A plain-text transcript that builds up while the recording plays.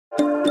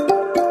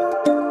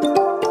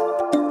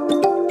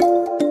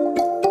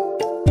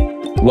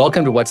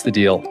Welcome to What's the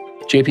Deal,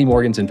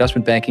 jpmorgan's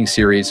investment banking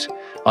series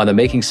on the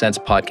Making Sense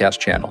podcast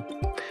channel.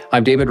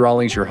 I'm David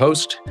Rawlings, your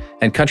host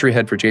and country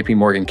head for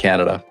jpmorgan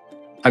Canada.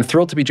 I'm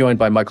thrilled to be joined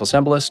by Michael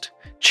Cembalest,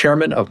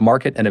 chairman of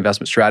market and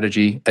investment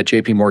strategy at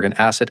jpmorgan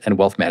Asset and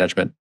Wealth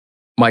Management.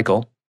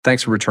 Michael,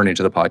 thanks for returning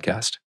to the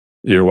podcast.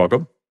 You're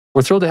welcome.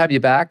 We're thrilled to have you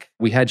back.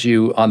 We had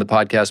you on the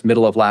podcast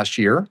middle of last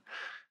year.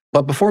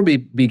 But before we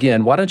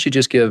begin, why don't you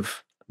just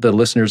give the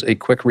listeners a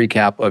quick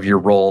recap of your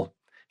role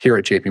here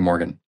at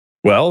jpmorgan?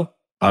 Well,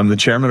 I'm the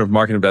chairman of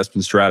market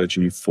investment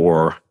strategy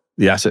for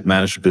the asset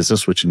management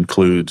business, which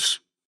includes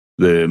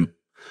the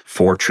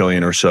 $4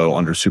 trillion or so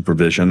under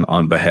supervision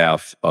on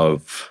behalf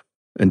of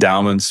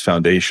endowments,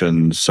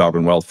 foundations,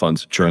 sovereign wealth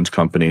funds, insurance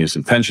companies,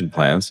 and pension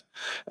plans,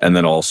 and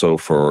then also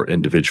for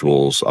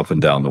individuals up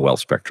and down the wealth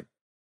spectrum.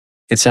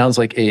 It sounds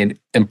like an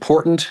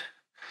important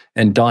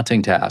and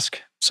daunting task.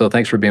 So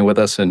thanks for being with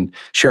us and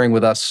sharing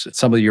with us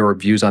some of your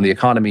views on the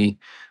economy,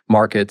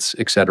 markets,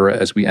 et cetera,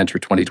 as we enter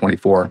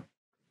 2024.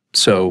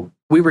 So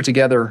we were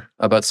together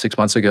about 6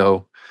 months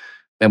ago,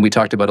 and we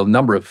talked about a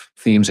number of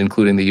themes,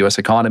 including the U.S.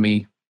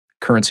 economy,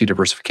 currency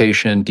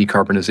diversification,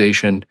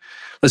 decarbonization.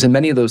 Listen,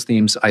 many of those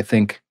themes, I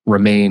think,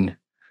 remain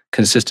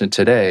consistent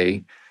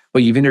today,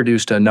 but you've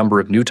introduced a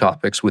number of new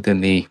topics within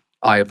the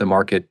Eye of the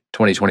Market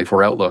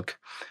 2024 outlook.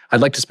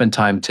 I'd like to spend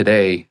time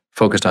today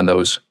focused on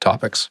those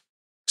topics.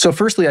 So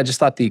firstly, I just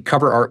thought the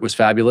cover art was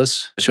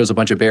fabulous. It shows a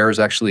bunch of bears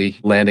actually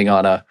landing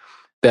on a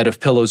bed of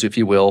pillows, if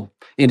you will,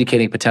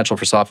 indicating potential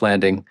for soft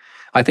landing.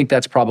 I think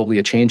that's probably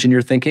a change in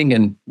your thinking,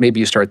 and maybe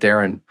you start there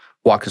and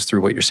walk us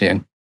through what you're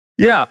seeing.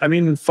 Yeah,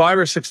 5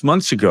 or 6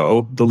 months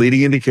ago, the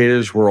leading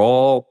indicators were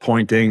all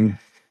pointing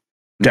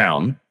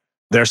down.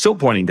 They're still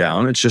pointing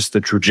down. It's just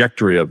the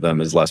trajectory of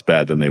them is less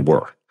bad than they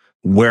were.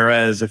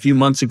 Whereas a few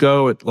months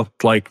ago, it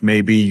looked like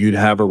maybe you'd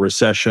have a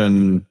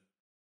recession,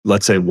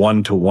 let's say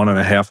 1 to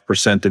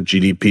 1.5% of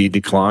GDP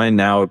decline.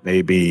 Now it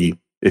may be,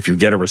 if you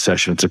get a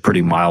recession, it's a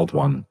pretty mild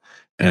one.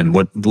 And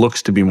what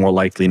looks to be more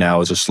likely now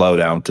is a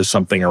slowdown to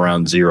something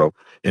around 0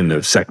 in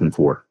the second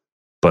quarter.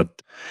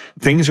 But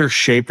things are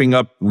shaping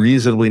up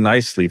reasonably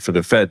nicely for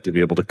the Fed to be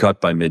able to cut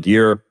by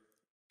mid-year.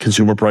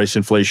 Consumer price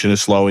inflation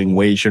is slowing.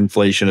 Wage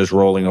inflation is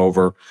rolling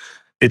over.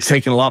 It's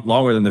taken a lot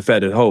longer than the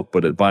Fed had hoped,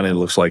 but it finally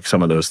looks like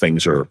some of those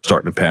things are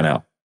starting to pan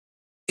out.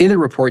 In the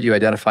report, you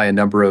identify a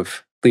number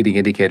of leading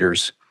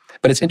indicators,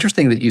 but it's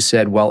interesting that you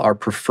said, well, our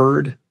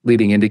preferred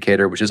leading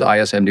indicator, which is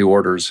ISM new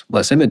orders,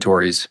 less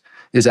inventories,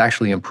 is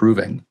actually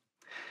improving.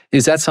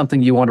 Is that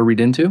something you want to read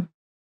into?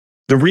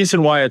 The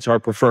reason why it's our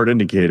preferred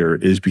indicator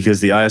is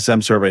because the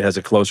ISM survey has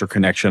a closer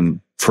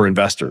connection for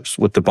investors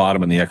with the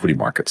bottom in the equity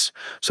markets.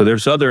 So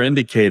there's other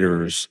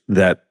indicators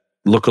that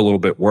look a little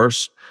bit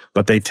worse,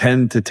 but they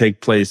tend to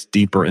take place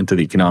deeper into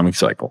the economic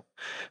cycle.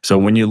 So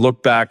when you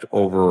look back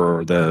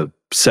over the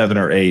 7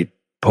 or 8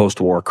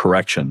 post-war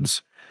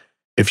corrections,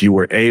 if you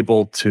were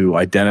able to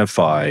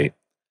identify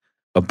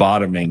a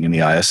bottoming in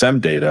the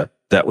ISM data,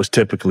 that was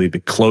typically the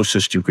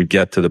closest you could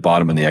get to the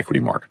bottom in the equity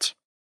markets.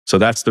 So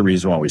that's the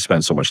reason why we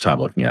spend so much time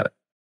looking at it.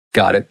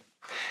 Got it.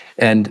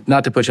 And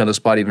not to put you on the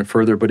spot even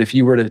further, but if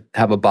you were to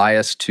have a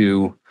bias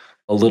to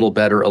a little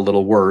better, a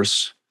little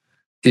worse,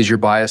 is your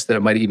bias that it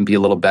might even be a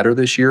little better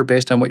this year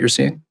based on what you're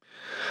seeing?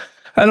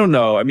 I don't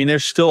know.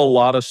 There's still a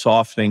lot of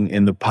softening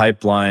in the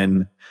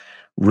pipeline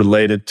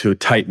related to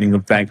tightening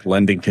of bank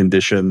lending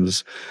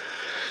conditions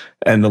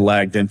and the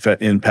lagged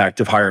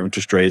impact of higher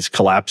interest rates,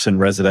 collapse in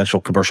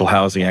residential commercial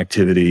housing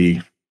activity,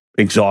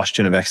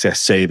 exhaustion of excess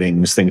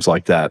savings, things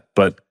like that.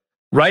 But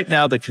right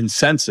now, the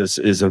consensus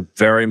is a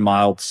very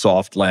mild,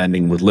 soft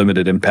landing with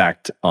limited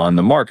impact on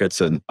the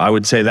markets. And I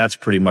would say that's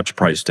pretty much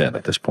priced in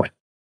at this point.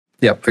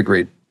 Yep,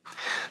 agreed.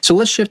 So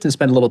let's shift and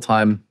spend a little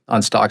time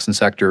on stocks and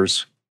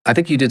sectors. I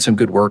think you did some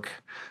good work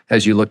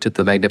as you looked at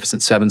the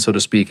Magnificent Seven, so to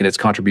speak, and its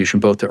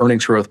contribution both to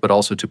earnings growth, but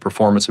also to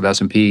performance of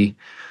S&P.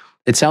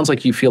 It sounds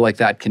like you feel like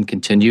that can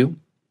continue.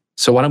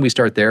 So why don't we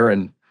start there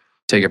and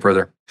take it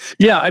further?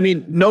 Yeah,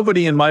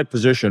 nobody in my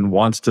position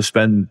wants to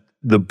spend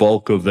the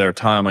bulk of their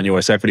time on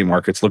U.S. equity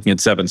markets looking at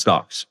 7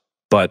 stocks,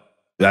 but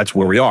that's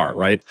where we are,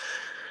 right?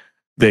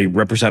 They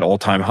represent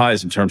all-time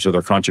highs in terms of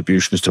their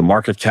contributions to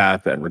market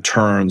cap and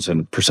returns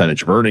and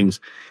percentage of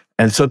earnings.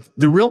 And so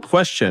the real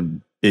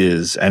question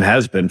is, and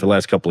has been for the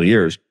last couple of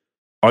years,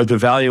 are the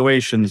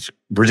valuations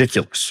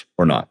ridiculous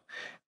or not?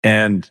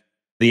 And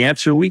the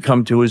answer we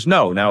come to is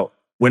no. Now,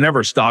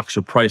 whenever stocks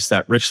are priced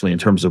that richly in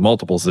terms of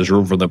multiples, there's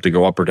room for them to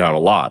go up or down a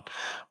lot.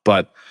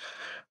 But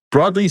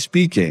broadly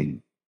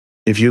speaking,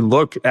 if you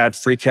look at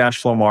free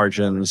cash flow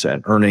margins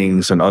and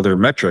earnings and other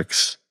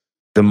metrics,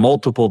 the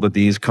multiple that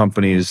these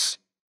companies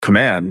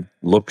command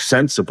looks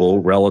sensible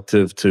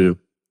relative to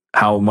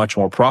how much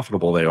more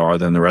profitable they are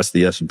than the rest of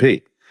the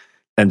S&P.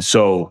 And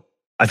so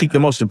I think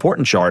the most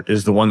important chart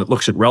is the one that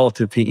looks at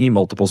relative PE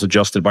multiples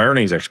adjusted by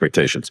earnings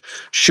expectations.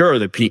 Sure,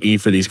 the PE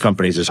for these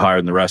companies is higher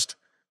than the rest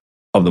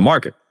of the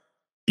market.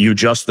 You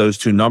adjust those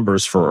two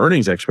numbers for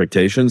earnings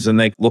expectations, and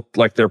they look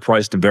like they're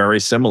priced very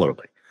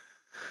similarly.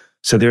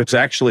 So there's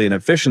actually an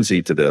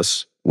efficiency to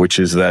this, which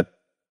is that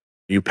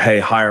You pay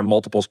higher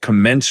multiples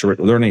commensurate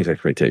with earnings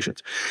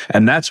expectations.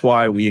 And that's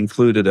why we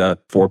included a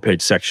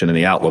 4-page section in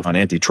the Outlook on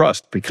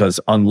antitrust, because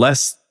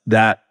unless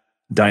that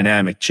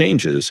dynamic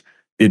changes,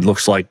 it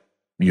looks like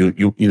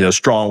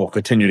strong will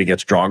continue to get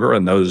stronger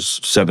and those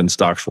 7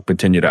 stocks will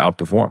continue to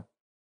outperform.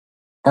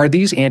 Are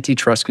these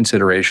antitrust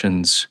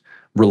considerations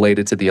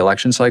related to the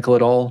election cycle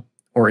at all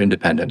or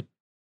independent?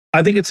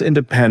 I think it's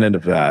independent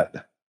of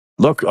that.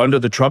 Look, under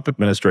the Trump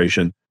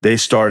administration, they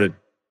started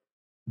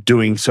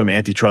doing some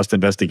antitrust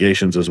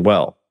investigations as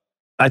well.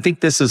 I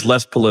think this is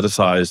less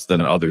politicized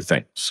than other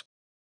things.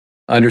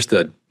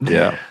 Understood.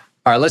 Yeah.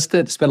 All right, let's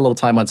spend a little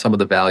time on some of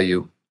the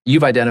value.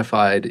 You've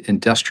identified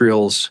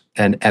industrials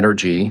and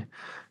energy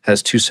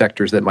as 2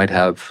 sectors that might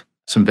have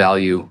some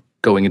value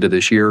going into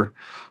this year.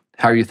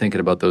 How are you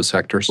thinking about those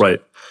sectors?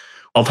 Right.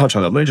 I'll touch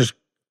on that. Let me just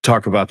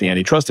talk about the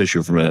antitrust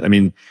issue for a minute. I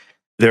mean,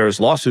 there's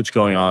lawsuits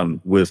going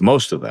on with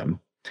most of them.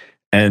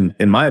 And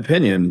in my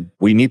opinion,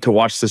 we need to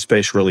watch this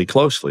space really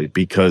closely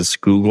because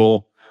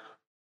Google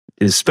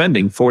is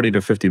spending 40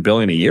 to 50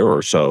 billion a year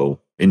or so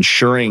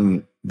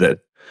ensuring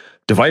that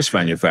device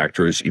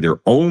manufacturers either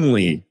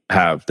only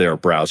have their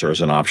browser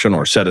as an option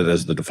or set it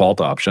as the default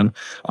option.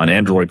 On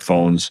Android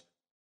phones,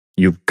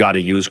 you've got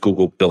to use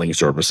Google billing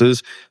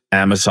services.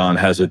 Amazon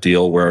has a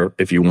deal where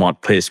if you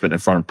want placement in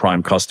front of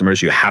Prime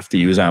customers, you have to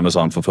use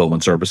Amazon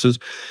fulfillment services.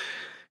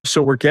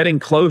 So we're getting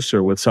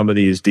closer with some of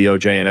these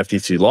DOJ and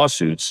FTC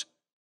lawsuits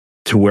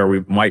to where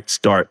we might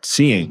start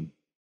seeing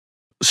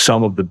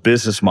some of the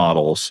business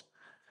models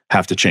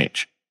have to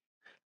change.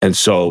 And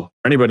so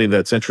anybody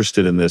that's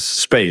interested in this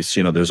space,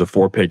 there's a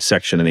 4-page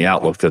section in the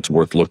Outlook that's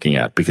worth looking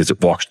at because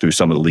it walks through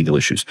some of the legal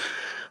issues.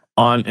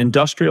 On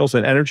industrials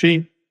and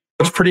energy,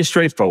 it's pretty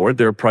straightforward.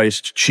 They're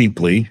priced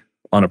cheaply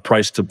on a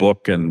price to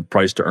book and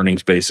price to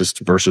earnings basis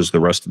versus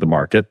the rest of the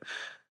market.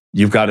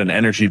 You've got an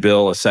energy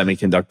bill, a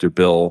semiconductor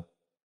bill,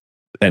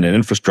 and an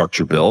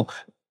infrastructure bill.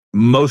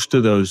 Most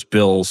of those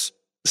bills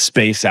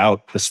space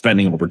out the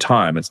spending over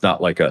time. It's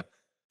not like a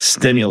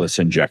stimulus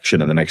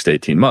injection in the next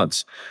 18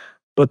 months.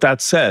 But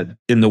that said,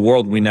 in the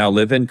world we now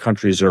live in,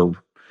 countries are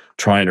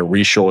trying to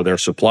reshore their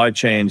supply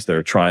chains.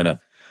 They're trying to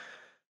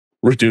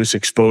reduce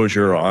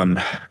exposure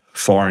on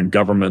foreign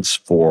governments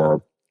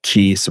for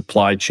key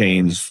supply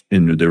chains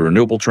in the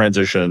renewable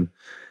transition.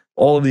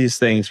 All of these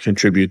things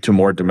contribute to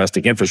more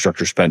domestic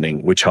infrastructure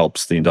spending, which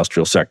helps the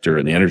industrial sector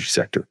and the energy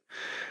sector.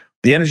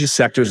 The energy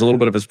sector is a little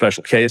bit of a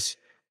special case.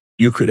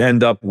 You could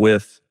end up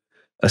with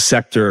a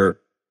sector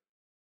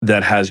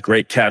that has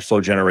great cash flow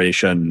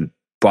generation,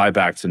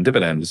 buybacks and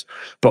dividends,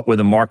 but where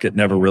the market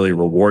never really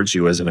rewards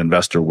you as an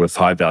investor with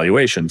high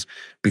valuations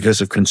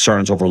because of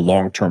concerns over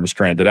long-term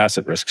stranded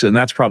asset risks. And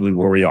that's probably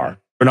where we are.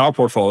 In our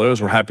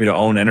portfolios, we're happy to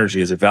own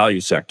energy as a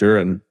value sector,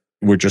 and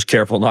we're just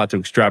careful not to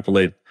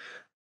extrapolate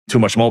too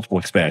much multiple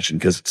expansion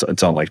because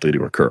it's unlikely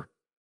to occur.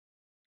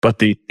 But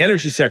the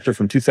energy sector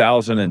from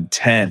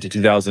 2010 to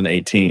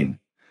 2018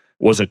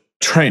 was a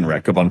train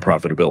wreck of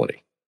unprofitability,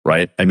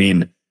 right? I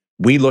mean,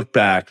 we look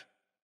back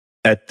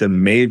at the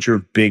major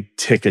big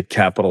ticket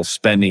capital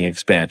spending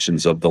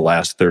expansions of the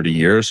last 30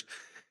 years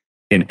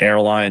in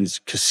airlines,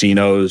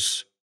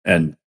 casinos,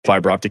 and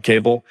fiber optic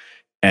cable,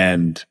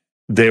 and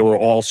they were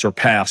all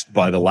surpassed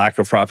by the lack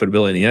of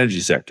profitability in the energy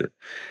sector.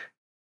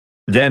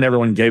 Then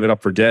everyone gave it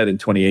up for dead in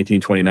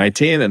 2018,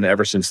 2019, and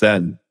ever since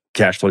then,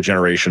 cash flow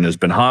generation has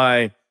been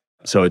high.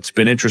 So it's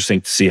been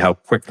interesting to see how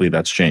quickly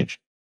that's changed.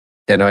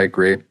 And I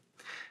agree.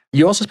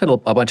 You also spent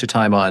a bunch of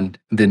time on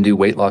the new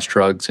weight loss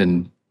drugs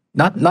and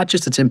not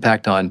just its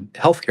impact on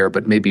healthcare,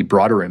 but maybe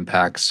broader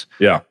impacts.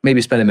 Yeah.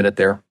 Maybe spend a minute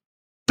there.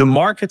 The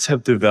markets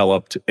have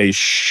developed a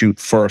shoot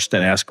first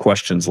and ask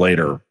questions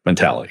later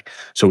mentality.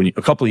 So a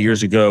couple of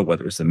years ago,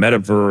 whether it's the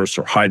metaverse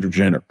or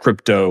hydrogen or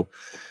crypto,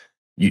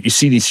 you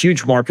see these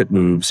huge market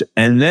moves.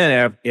 And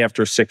then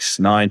after 6,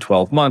 9,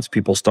 12 months,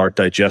 people start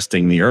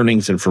digesting the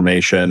earnings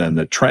information and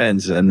the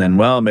trends. And then,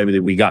 maybe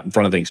we got in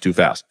front of things too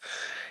fast.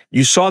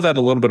 You saw that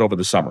a little bit over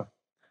the summer.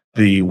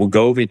 The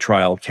Wegovy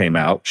trial came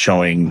out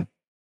showing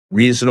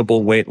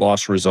reasonable weight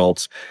loss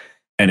results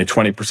and a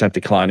 20%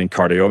 decline in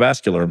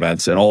cardiovascular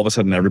events. And all of a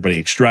sudden,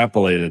 everybody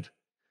extrapolated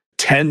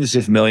tens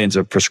of millions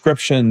of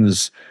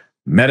prescriptions,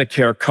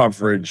 Medicare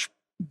coverage,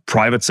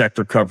 private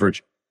sector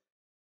coverage.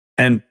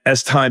 And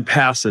as time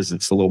passes,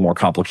 it's a little more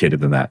complicated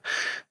than that.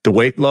 The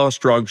weight loss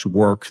drugs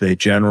work. They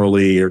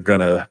generally are going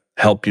to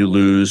help you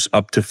lose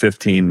up to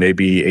 15,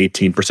 maybe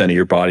 18% of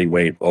your body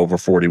weight over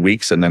 40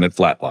 weeks, and then it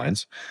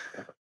flatlines.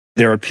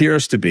 There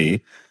appears to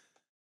be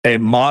a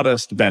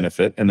modest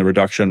benefit in the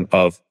reduction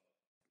of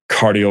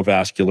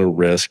cardiovascular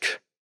risk,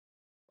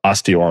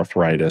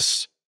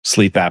 osteoarthritis,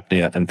 sleep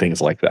apnea, and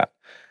things like that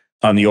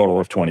on the order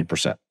of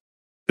 20%.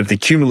 If the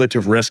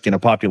cumulative risk in a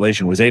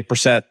population was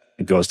 8%,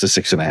 it goes to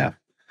 6.5%.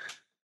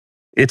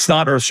 It's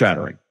not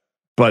earth-shattering,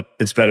 but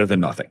it's better than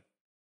nothing.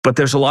 But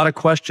there's a lot of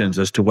questions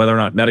as to whether or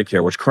not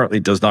Medicare, which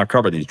currently does not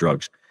cover these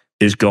drugs,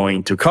 is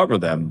going to cover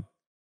them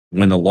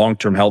when the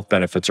long-term health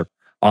benefits are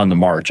on the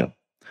margin.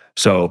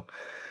 So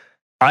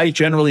I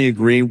generally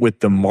agree with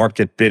the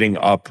market bidding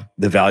up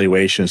the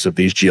valuations of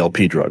these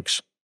GLP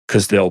drugs.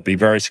 because they'll be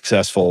very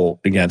successful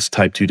against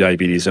type 2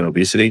 diabetes and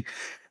obesity.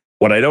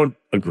 What I don't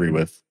agree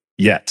with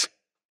yet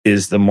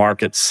is the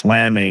market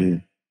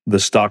slamming the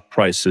stock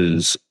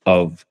prices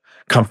of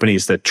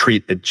companies that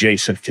treat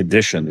adjacent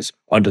conditions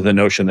under the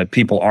notion that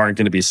people aren't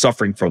going to be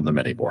suffering from them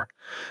anymore.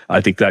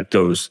 I think that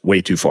goes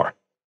way too far.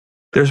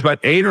 There's about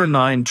 8 or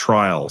 9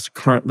 trials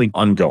currently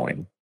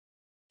ongoing,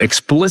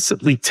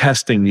 explicitly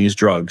testing these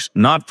drugs,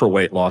 not for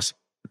weight loss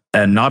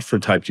and not for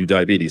type 2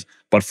 diabetes,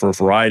 but for a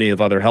variety of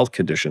other health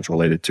conditions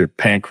related to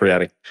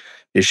pancreatic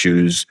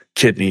issues,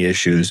 kidney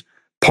issues,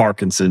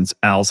 Parkinson's,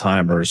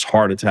 Alzheimer's,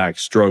 heart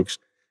attacks, strokes.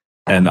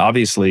 And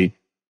obviously,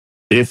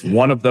 if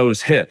one of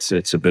those hits,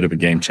 it's a bit of a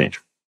game changer.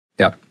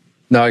 Yeah.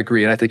 No, I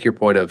agree. And I think your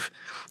point of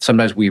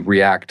sometimes we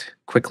react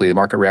quickly, the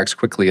market reacts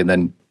quickly and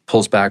then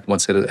pulls back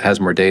once it has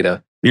more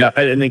data. Yeah.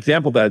 An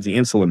example of that is the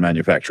insulin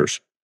manufacturers.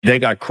 They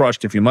got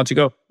crushed a few months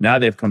ago. Now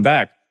they've come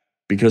back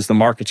because the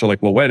markets are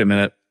like, well, wait a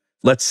minute.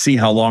 Let's see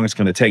how long it's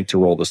going to take to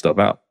roll this stuff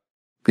out.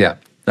 Yeah,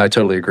 I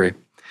totally agree.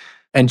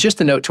 And just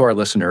a note to our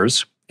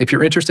listeners, if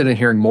you're interested in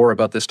hearing more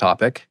about this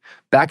topic,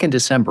 back in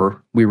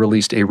December, we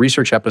released a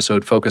research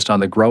episode focused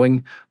on the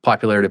growing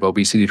popularity of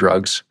obesity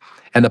drugs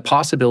and the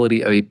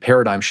possibility of a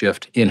paradigm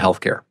shift in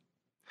healthcare.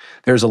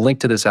 There's a link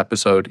to this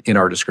episode in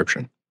our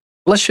description.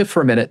 Let's shift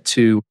for a minute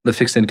to the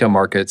fixed income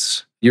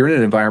markets. You're in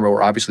an environment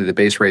where obviously the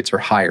base rates are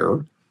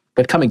higher,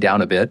 but coming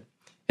down a bit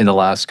in the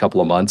last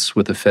couple of months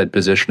with the Fed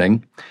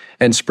positioning,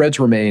 and spreads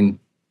remain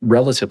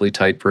relatively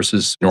tight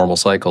versus normal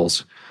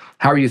cycles.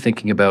 How are you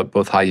thinking about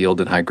both high yield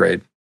and high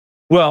grade?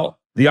 Well,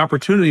 the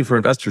opportunity for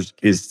investors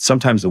is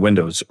sometimes the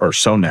windows are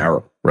so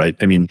narrow, right?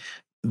 I mean,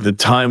 the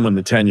time when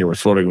the 10-year was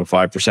floating with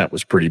 5%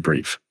 was pretty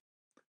brief.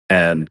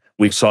 And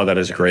we saw that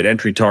as a great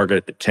entry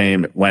target. It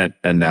came, it went,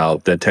 and now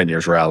the 10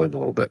 years rallied a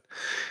little bit.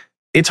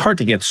 It's hard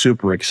to get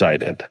super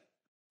excited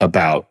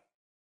about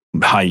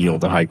high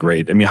yield and high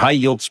grade. I mean, high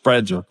yield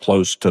spreads are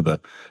close to the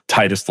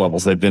tightest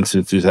levels they've been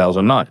since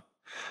 2009.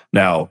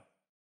 Now,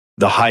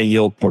 the high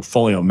yield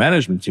portfolio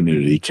management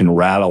community can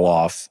rattle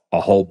off a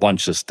whole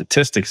bunch of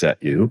statistics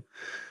at you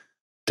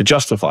to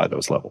justify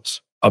those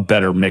levels. A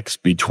better mix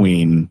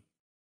between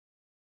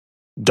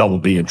double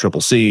B and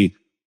triple C,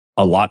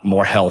 a lot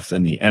more health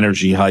in the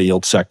energy high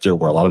yield sector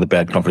where a lot of the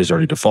bad companies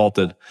already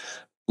defaulted,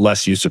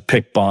 less use of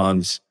PIK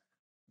bonds,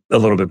 a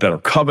little bit better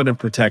covenant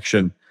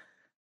protection,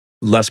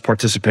 less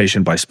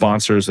participation by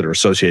sponsors that are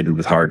associated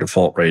with higher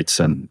default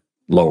rates and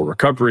lower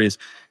recoveries.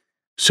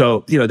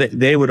 So,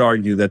 they would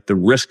argue that the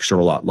risks are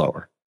a lot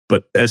lower.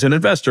 But as an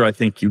investor, I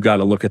think you got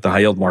to look at the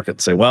high yield market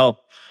and say,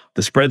 well,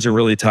 the spreads are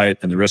really tight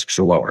and the risks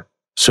are lower.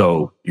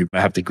 So you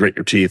have to grit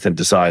your teeth and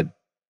decide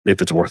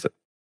if it's worth it.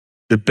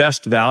 The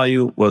best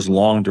value was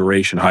long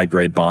duration, high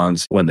grade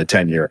bonds when the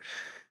 10-year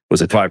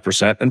was at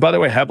 5%. And by the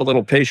way, have a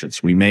little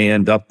patience. We may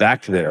end up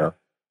back there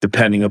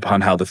depending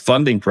upon how the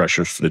funding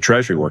pressures for the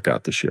Treasury work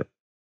out this year.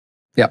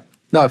 Yeah,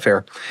 no,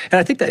 fair. And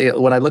I think that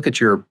when I look at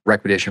your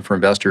recommendation for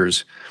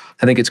investors,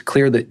 I think it's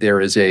clear that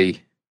there is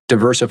a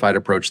diversified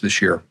approach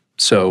this year.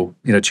 So,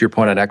 to your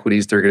point on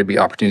equities, there are going to be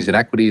opportunities in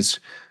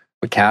equities,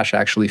 but cash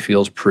actually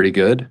feels pretty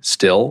good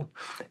still.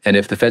 And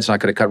if the Fed's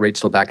not going to cut rates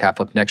till back half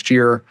of next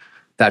year,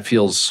 that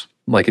feels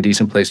like a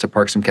decent place to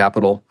park some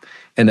capital.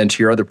 And then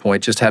to your other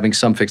point, just having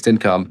some fixed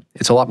income,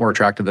 it's a lot more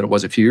attractive than it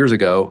was a few years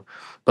ago,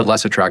 but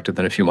less attractive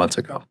than a few months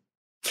ago.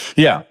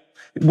 Yeah.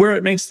 Where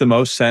it makes the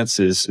most sense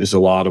is a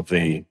lot of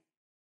the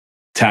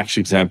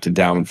tax-exempt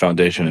endowment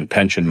foundation and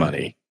pension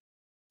money.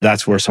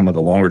 That's where some of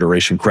the longer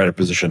duration credit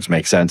positions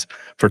make sense.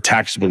 For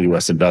taxable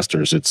U.S.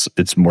 investors,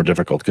 it's more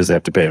difficult because they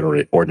have to pay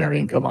ordinary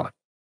income on it.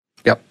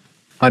 Yep,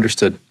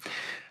 understood.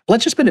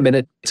 Let's just spend a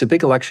minute. It's a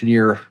big election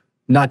year,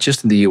 not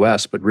just in the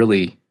U.S., but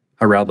really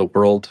around the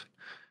world.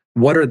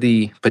 What are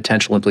the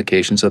potential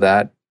implications of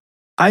that?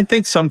 I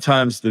think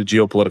sometimes the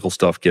geopolitical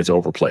stuff gets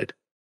overplayed.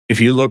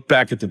 If you look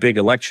back at the big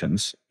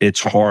elections,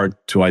 it's hard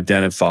to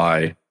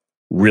identify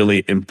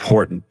really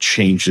important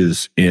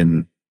changes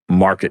in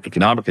market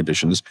economic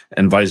conditions,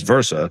 and vice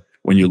versa.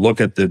 When you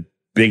look at the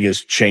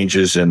biggest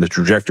changes in the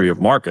trajectory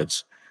of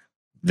markets,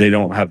 they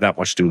don't have that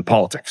much to do with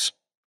politics,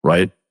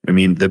 right? I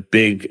mean, the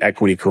big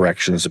equity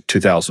corrections of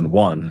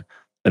 2001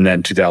 and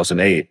then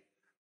 2008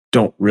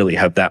 don't really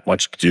have that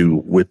much to do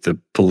with the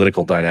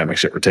political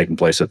dynamics that were taking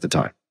place at the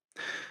time.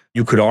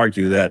 You could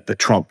argue that the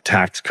Trump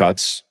tax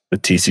cuts, the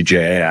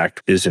TCJA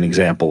Act, is an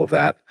example of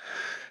that,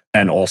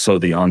 and also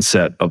the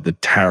onset of the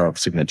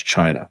tariffs against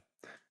China.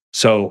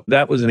 So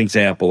that was an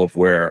example of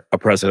where a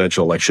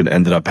presidential election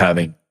ended up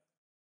having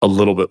a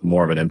little bit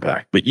more of an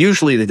impact. But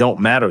usually they don't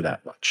matter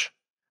that much.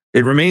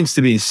 It remains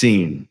to be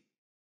seen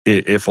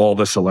if all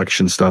this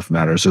election stuff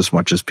matters as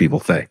much as people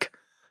think,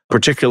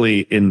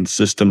 particularly in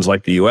systems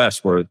like the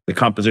US, where the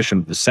composition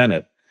of the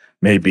Senate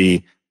may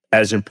be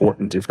as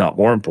important, if not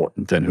more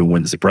important, than who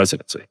wins the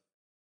presidency.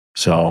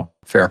 So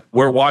fair.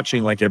 We're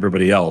watching like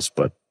everybody else,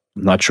 but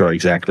I'm not sure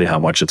exactly how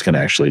much it's going to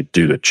actually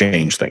do to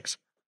change things.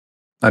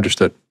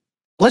 Understood.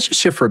 Let's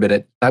just shift for a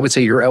minute. I would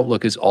say your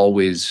outlook is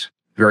always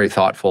very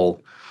thoughtful,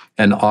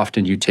 and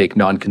often you take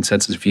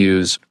non-consensus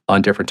views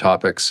on different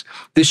topics.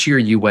 This year,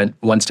 you went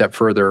one step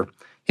further.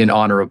 in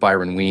honor of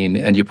Byron Wien,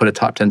 and you put a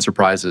top 10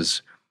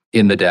 surprises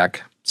in the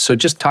deck. So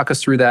just talk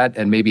us through that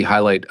and maybe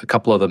highlight a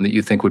couple of them that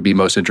you think would be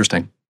most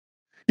interesting.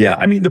 Yeah,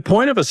 I mean, the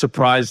point of a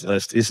surprise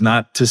list is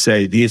not to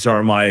say these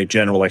are my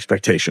general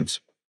expectations,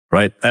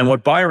 right? And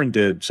what Byron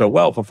did so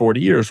well for 40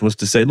 years was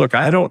to say, look,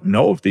 I don't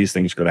know if these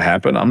things are going to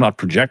happen. I'm not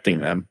projecting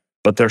them,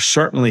 but there's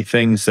certainly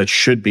things that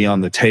should be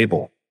on the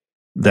table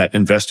that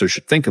investors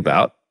should think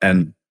about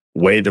and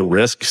weigh the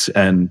risks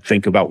and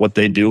think about what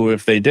they do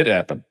if they did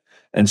happen.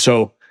 And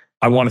so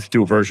I wanted to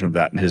do a version of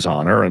that in his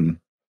honor. And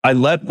I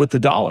led with the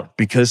dollar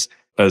because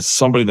as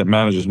somebody that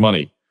manages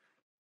money,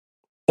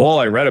 all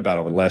I read about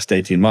over the last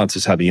 18 months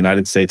is how the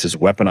United States is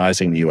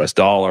weaponizing the US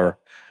dollar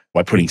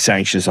by putting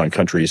sanctions on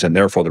countries, and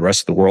therefore the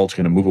rest of the world's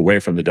going to move away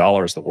from the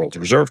dollar as the world's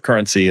reserve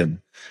currency, and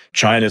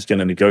China's going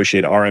to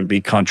negotiate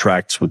RMB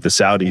contracts with the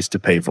Saudis to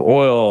pay for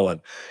oil,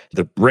 and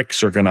the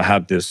BRICS are going to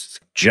have this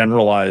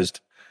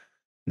generalized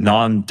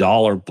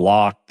non-dollar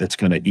block that's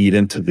going to eat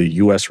into the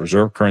US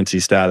reserve currency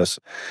status.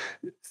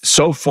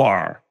 So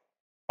far,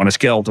 on a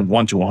scale of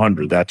 1 to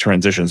 100, that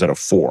transition's at a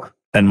 4.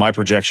 And my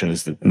projection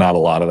is that not a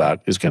lot of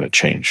that is going to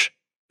change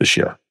this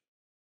year.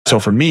 So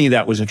for me,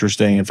 that was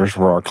interesting. And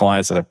for our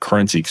clients that have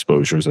currency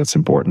exposures, that's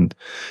important.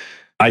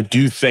 I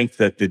do think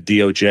that the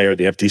DOJ or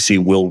the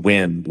FTC will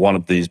win one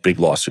of these big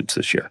lawsuits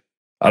this year.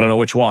 I don't know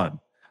which one,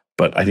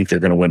 but I think they're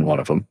going to win one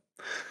of them.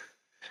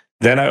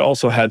 Then I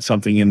also had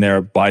something in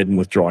there, Biden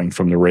withdrawing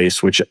from the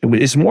race, which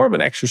is more of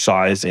an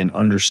exercise in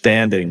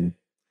understanding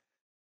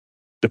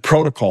the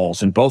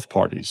protocols in both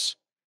parties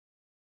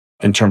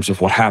in terms of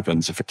what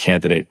happens if a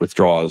candidate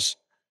withdraws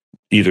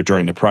either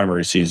during the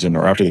primary season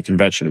or after the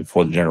convention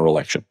before the general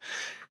election.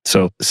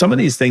 So some of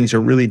these things are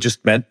really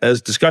just meant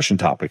as discussion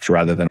topics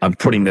rather than I'm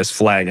putting this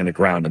flag in the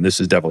ground and this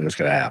is definitely what's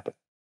going to happen.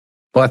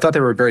 Well, I thought they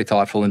were very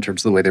thoughtful in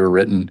terms of the way they were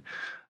written.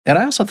 And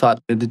I also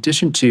thought, in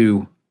addition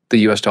to the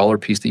US dollar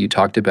piece that you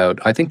talked about,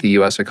 I think the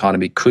US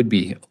economy could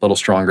be a little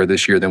stronger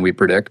this year than we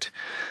predict,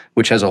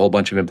 which has a whole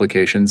bunch of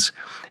implications.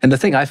 And the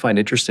thing I find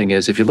interesting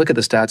is if you look at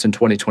the stats in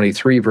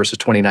 2023 versus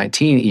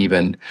 2019,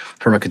 even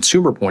from a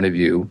consumer point of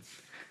view,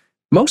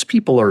 most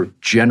people are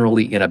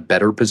generally in a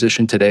better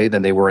position today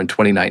than they were in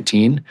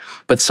 2019,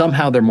 but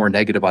somehow they're more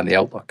negative on the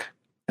outlook.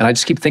 And I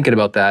just keep thinking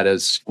about that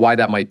as why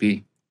that might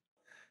be.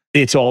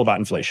 It's all about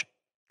inflation.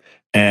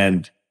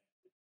 And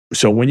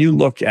so when you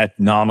look at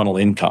nominal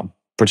income,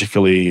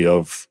 particularly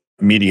of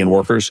median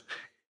workers,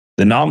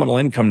 the nominal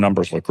income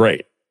numbers look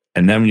great.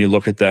 And then when you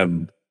look at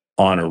them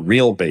on a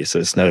real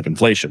basis, net of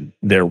inflation,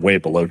 they're way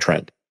below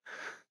trend.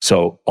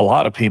 So a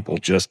lot of people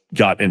just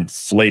got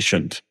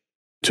inflationed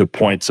to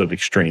points of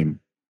extreme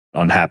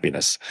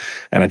unhappiness.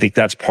 And I think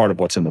that's part of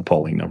what's in the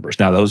polling numbers.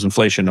 Now, those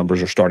inflation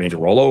numbers are starting to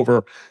roll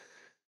over.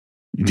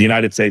 The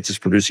United States is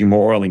producing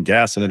more oil and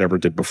gas than it ever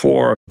did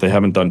before. They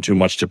haven't done too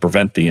much to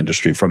prevent the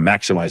industry from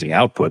maximizing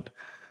output.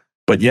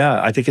 But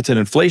yeah, I think it's an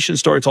inflation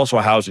story. It's also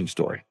a housing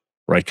story,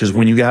 right? Because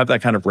when you have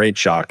that kind of rate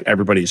shock,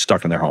 everybody's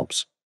stuck in their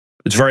homes.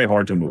 It's very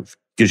hard to move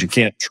because you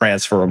can't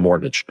transfer a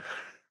mortgage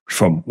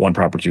from one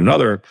property to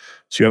another.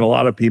 So you have a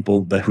lot of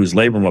people whose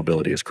labor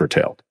mobility is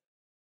curtailed.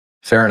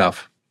 Fair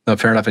enough. No,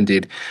 fair enough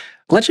indeed.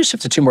 Let's just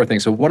shift to two more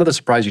things. So one of the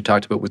surprises you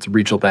talked about with the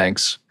regional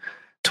banks,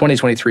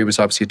 2023 was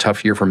obviously a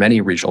tough year for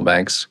many regional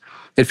banks.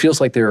 It feels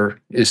like there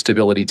is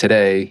stability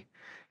today.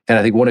 And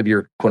I think one of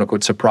your quote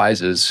unquote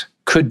surprises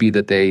could be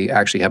that they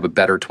actually have a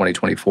better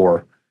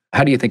 2024.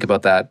 How do you think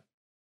about that?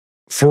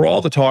 For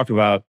all the talk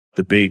about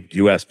the big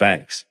US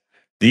banks,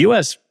 the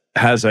US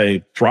has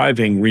a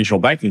thriving regional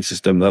banking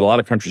system that a lot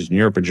of countries in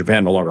Europe and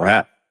Japan no longer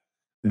have.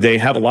 They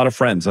have a lot of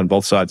friends on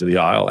both sides of the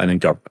aisle and in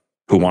government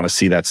who want to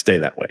see that stay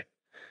that way.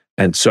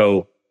 And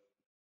so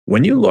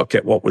when you look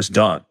at what was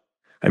done,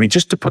 I mean,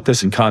 just to put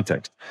this in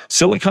context,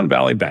 Silicon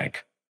Valley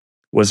Bank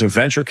was a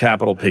venture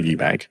capital piggy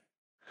bank.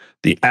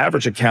 The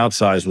average account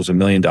size was $1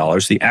 million.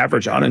 The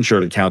average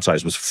uninsured account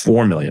size was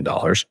 $4 million.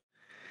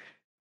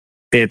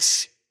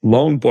 Its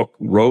loan book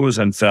rose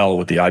and fell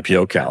with the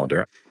IPO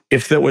calendar.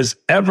 If there was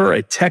ever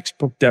a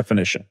textbook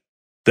definition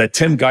that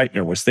Tim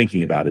Geithner was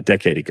thinking about a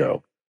decade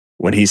ago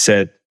when he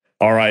said,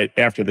 all right,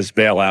 after this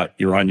bailout,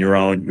 you're on your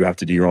own, you have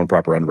to do your own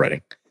proper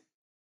underwriting.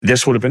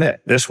 This would have been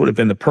it. This would have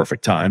been the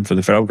perfect time for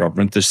the federal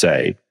government to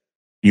say,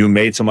 you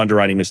made some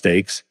underwriting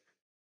mistakes.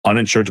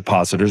 Uninsured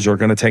depositors are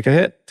going to take a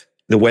hit,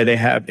 the way they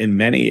have in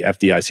many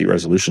FDIC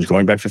resolutions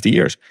going back 50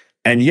 years.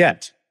 And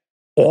yet,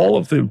 all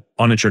of the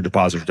uninsured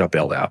depositors got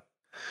bailed out.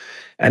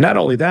 And not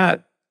only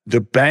that,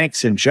 the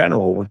banks in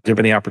general were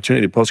given the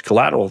opportunity to post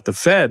collateral at the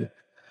Fed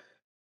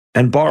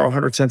and borrow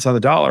 100 cents on the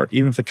dollar,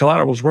 even if the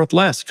collateral was worth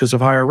less because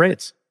of higher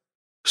rates.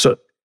 So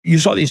you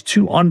saw these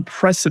two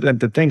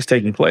unprecedented things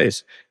taking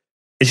place.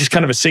 It's just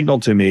kind of a signal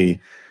to me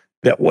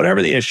that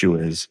whatever the issue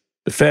is,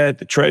 the Fed,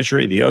 the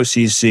Treasury, the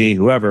OCC,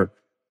 whoever,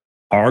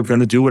 are going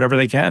to do whatever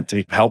they can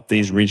to help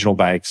these regional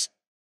banks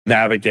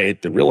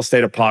navigate the real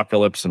estate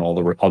apocalypse and all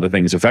the other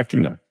things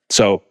affecting them.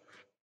 So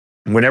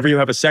whenever you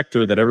have a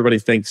sector that everybody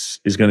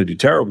thinks is going to do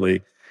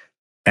terribly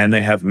and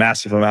they have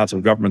massive amounts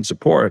of government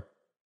support,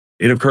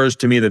 it occurs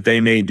to me that they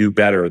may do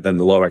better than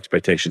the low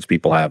expectations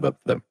people have of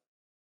them.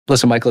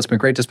 Listen, Michael, it's been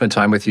great to spend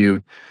time with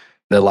you.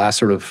 The last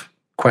sort of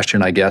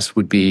question, I guess,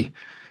 would be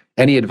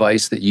any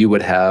advice that you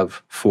would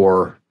have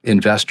for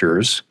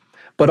investors,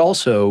 but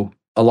also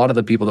a lot of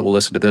the people that will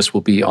listen to this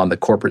will be on the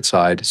corporate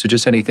side. So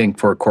just anything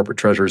for corporate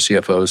treasurers,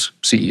 CFOs,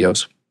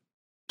 CEOs.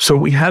 So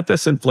we had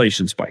this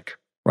inflation spike,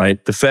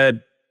 right? The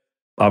Fed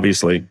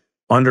obviously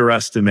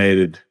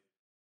underestimated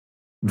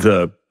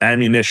the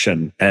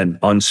ammunition and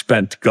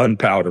unspent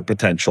gunpowder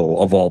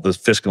potential of all this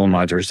fiscal and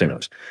monetary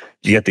stimulus.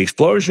 You get the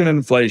explosion in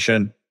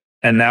inflation,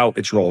 and now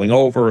it's rolling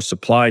over.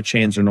 Supply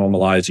chains are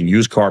normalizing.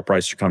 Used car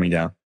prices are coming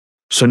down.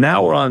 So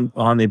now we're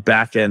on the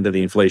back end of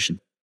the inflation.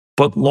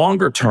 But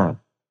longer term,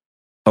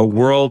 a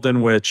world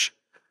in which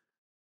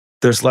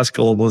there's less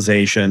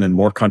globalization and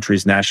more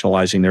countries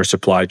nationalizing their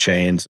supply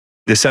chains.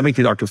 The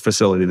semiconductor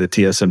facility that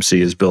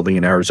TSMC is building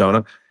in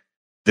Arizona,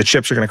 the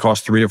chips are going to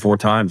cost 3 to 4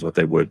 times what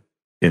they would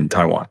in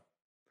Taiwan.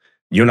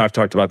 You and I have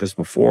talked about this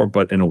before,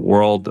 but in a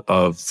world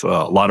of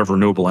a lot of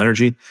renewable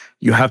energy,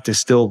 you have to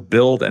still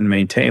build and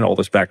maintain all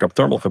this backup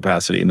thermal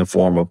capacity in the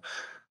form of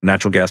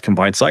natural gas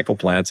combined cycle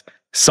plants.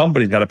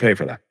 Somebody's got to pay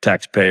for that.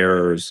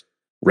 Taxpayers,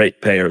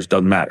 ratepayers,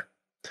 doesn't matter.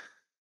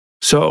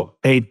 So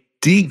a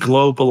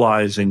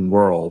deglobalizing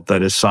world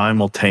that is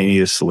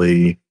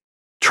simultaneously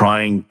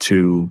trying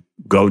to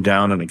go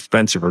down an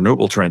expensive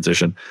renewable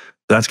transition,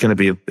 that's going to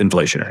be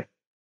inflationary.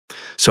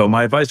 So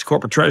my advice to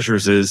corporate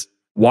treasurers is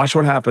watch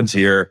what happens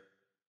here.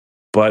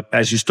 But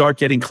as you start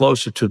getting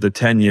closer to the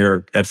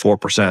 10-year at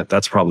 4%,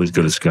 that's probably as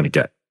good as it's going to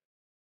get.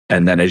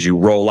 And then as you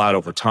roll out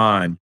over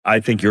time, I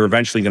think you're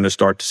eventually going to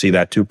start to see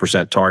that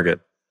 2%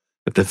 target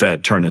at the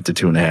Fed turn into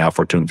 2.5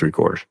 or 2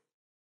 3/4.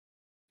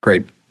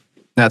 Great.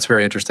 That's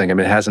very interesting. I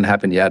mean, it hasn't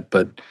happened yet,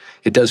 but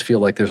it does feel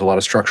like there's a lot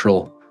of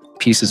structural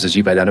pieces, as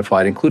you've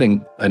identified,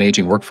 including an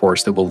aging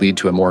workforce that will lead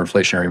to a more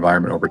inflationary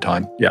environment over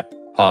time. Yeah.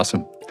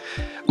 Awesome.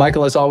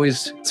 Michael, as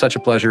always, such a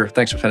pleasure.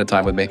 Thanks for spending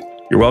time with me.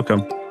 You're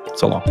welcome.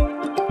 So long.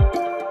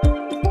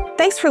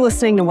 Thanks for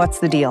listening to What's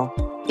the Deal?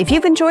 If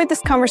you've enjoyed this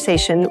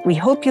conversation, we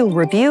hope you'll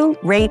review,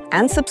 rate,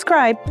 and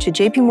subscribe to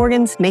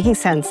JPMorgan's Making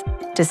Sense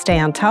to stay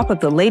on top of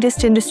the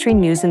latest industry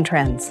news and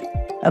trends.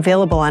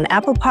 Available on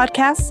Apple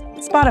Podcasts,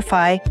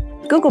 Spotify,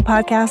 Google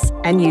Podcasts,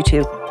 and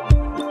YouTube.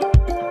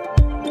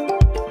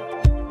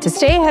 To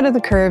stay ahead of the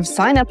curve,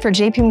 sign up for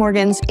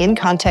JPMorgan's In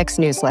Context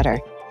newsletter,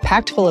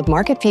 packed full of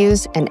market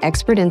views and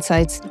expert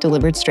insights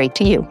delivered straight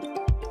to you.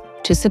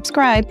 To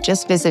subscribe,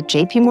 just visit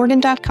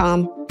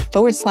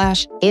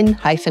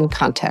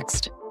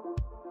jpmorgan.com/in-context.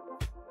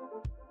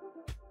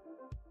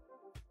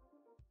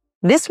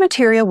 This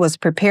material was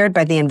prepared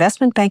by the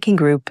investment banking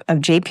group of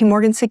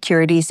JPMorgan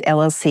Securities,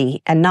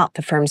 LLC, and not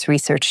the firm's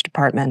research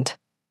department.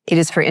 It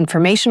is for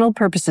informational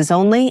purposes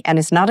only and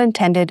is not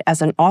intended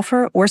as an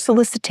offer or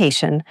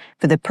solicitation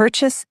for the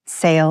purchase,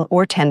 sale,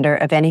 or tender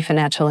of any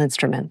financial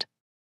instrument.